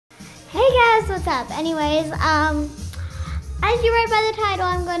Hey guys, what's up? Anyways, as you read by the title,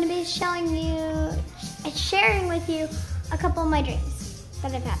 I'm going to be sharing with you a couple of my dreams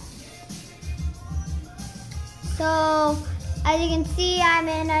that I've had. So, as you can see, I'm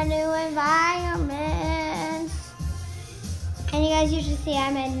in a new environment. And you guys usually see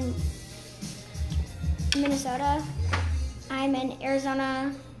I'm in Minnesota. I'm in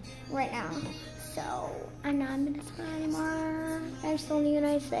Arizona right now. So, I'm not in Minnesota anymore. I'm still in the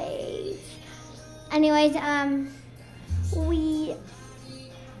United States. Anyways,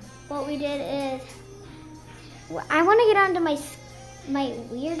 what we did is, I want to get on to my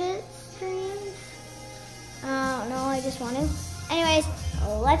weirdest dreams. I don't know, I just want to. Anyways,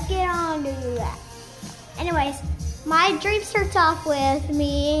 let's get on to that. Anyways, my dream starts off with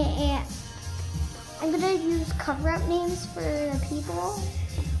me, and I'm going to use cover-up names for the people.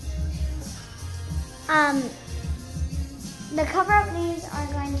 The cover-up names are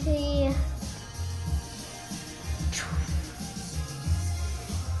going to be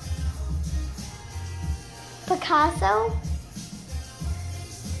Picasso,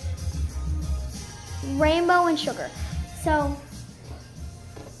 Rainbow, and Sugar. So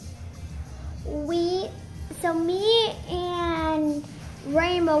me and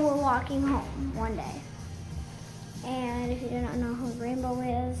Rainbow were walking home one day. And if you do not know who Rainbow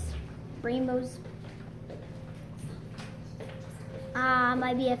is, Rainbow's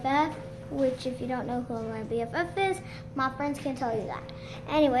my BFF, which if you don't know who my BFF is, my friends can tell you that.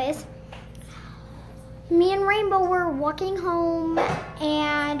 Anyways, me and Rainbow were walking home,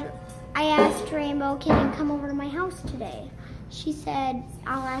 and I asked Rainbow, can you come over to my house today? She said,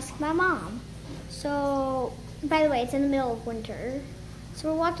 I'll ask my mom. So, by the way, it's in the middle of winter. So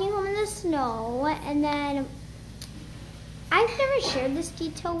we're walking home in the snow, and then I've never shared this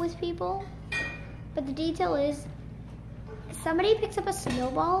detail with people, but the detail is somebody picks up a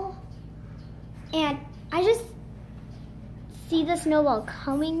snowball, and I just see the snowball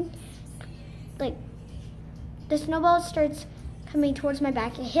coming, like the snowball starts coming towards my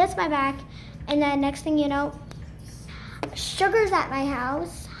back. It hits my back, and then next thing you know, Sugar's at my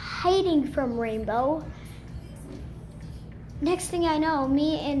house, hiding from Rainbow. Next thing I know,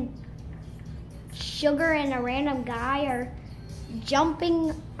 me and Sugar and a random guy are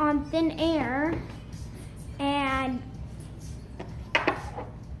jumping on thin air, and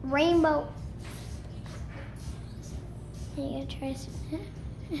Rainbow. Are you gonna try something?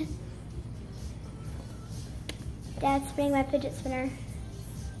 Dad's spinning my fidget spinner.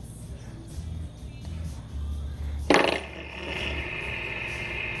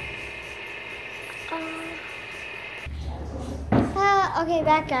 Okay,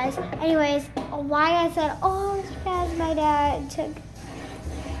 back guys. Anyways, why I said, oh, it's because my dad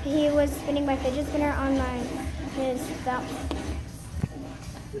he was spinning my fidget spinner on his thumb.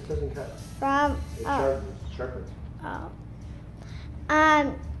 This doesn't cut. From, Sharpens.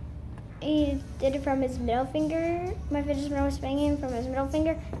 He did it from his middle finger. My fidget spinner was spinning from his middle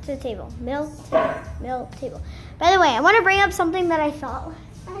finger to the table. Middle, table. By the way, I want to bring up something that I thought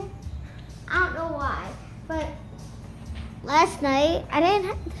last night. I don't know why, but last night,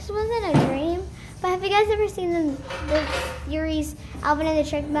 this wasn't a dream, but have you guys ever seen the series Alvin and the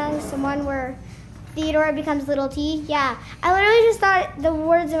Chipmunks, the one where Theodore becomes Little T? Yeah, I literally just thought the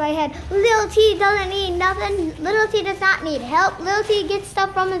words in my head, Little T doesn't need nothing, Little T does not need help, Little T gets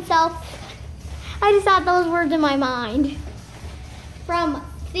stuff from himself. I just thought those words in my mind. From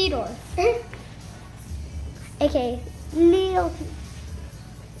Theodore. AKA Little T.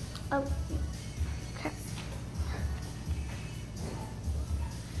 Oh.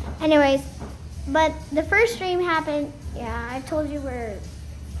 Anyways, but the first dream happened, yeah, I told you where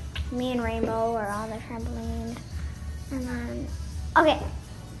me and Rainbow were on the trampoline. And then, okay,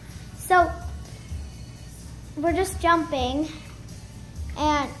 so we're just jumping,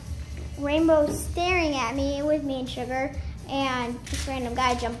 and Rainbow's staring at me with me and Sugar, and this random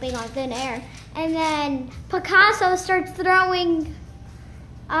guy jumping on thin air. And then Picasso starts throwing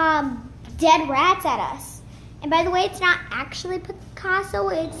dead rats at us. And by the way, it's not actually Picasso,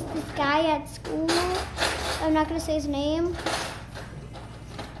 it's this guy at school. I'm not gonna say his name,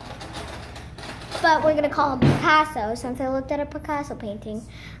 but we're gonna call him Picasso since I looked at a Picasso painting.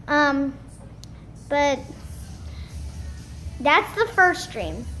 But that's the first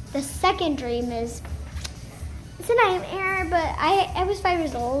dream. The second dream is, it's a nightmare, but I was 5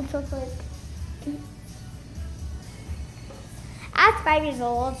 years old, so it's like, I was 5 years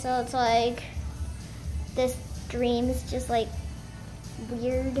old, so it's like, this dream is just like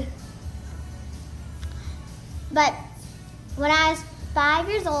weird. But when I was 5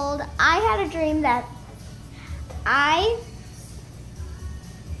 years old, I had a dream that I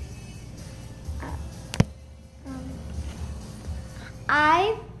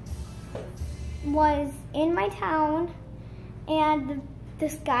I was in my town, and the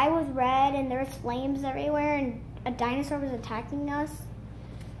sky was red, and there was flames everywhere, and a dinosaur was attacking us.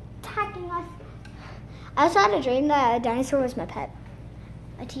 I also had a dream that a dinosaur was my pet.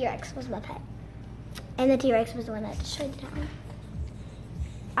 A T-Rex was my pet. And the T-Rex was the one that destroyed the town.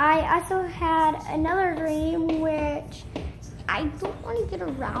 I also had another dream, which I don't want to get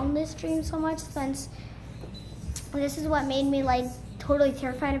around this dream so much, since this is what made me like totally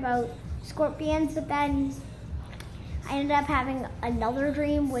terrified about scorpions. But then I ended up having another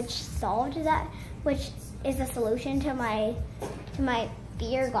dream which solved that, which is a solution to my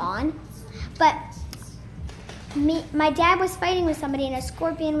fear gone. But my dad was fighting with somebody, and a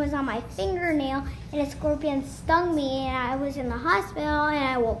scorpion was on my fingernail, and a scorpion stung me, and I was in the hospital, and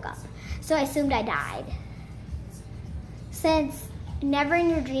I woke up. So I assumed I died. Since never in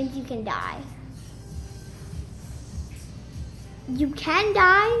your dreams you can die. You can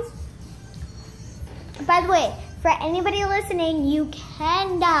die. By the way, for anybody listening, you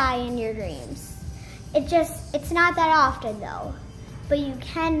can die in your dreams. It's not that often though, but you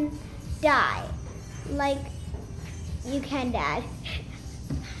can die. Like, you can die.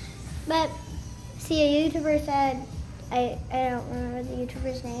 But see, a YouTuber said, I don't remember the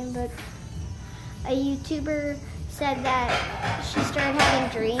YouTuber's name, but a YouTuber said that she started having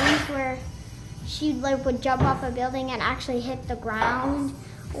dreams where she like would jump off a building and actually hit the ground,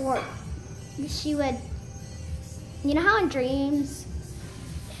 or she would, you know how in dreams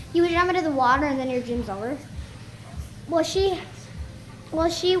you would jump into the water and then your dream's over? Well, she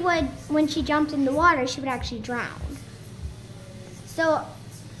would, when she jumped in the water, she would actually drown. So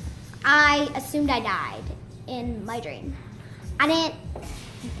I assumed I died in my dream. I didn't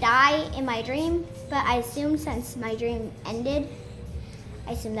die in my dream, but I assumed since my dream ended,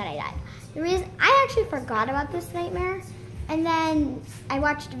 I assumed that I died. The reason, I actually forgot about this nightmare, and then I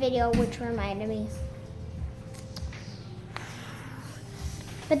watched a video which reminded me.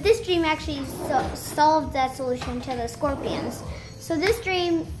 But this dream actually solved that solution to the scorpions. So this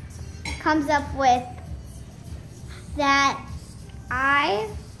dream comes up with that I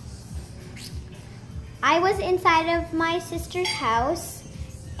was inside of my sister's house,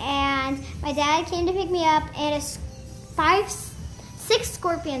 and my dad came to pick me up, and 6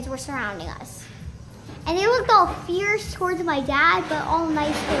 scorpions were surrounding us. And they looked all fierce towards my dad, but all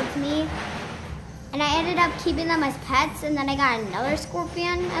nice towards me. And I ended up keeping them as pets, and then I got another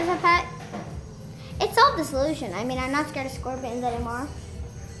scorpion as a pet. It solved the solution. I mean, I'm not scared of scorpions anymore.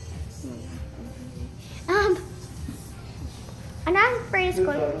 I'm not afraid of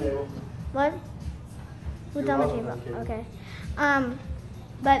scorpions. What? Who's on the table? Okay.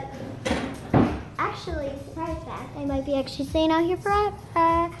 But actually, surprise fact, I might be actually staying out here forever.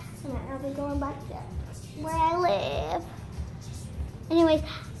 I might not be going back to where I live. Anyways,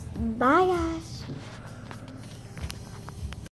 bye guys.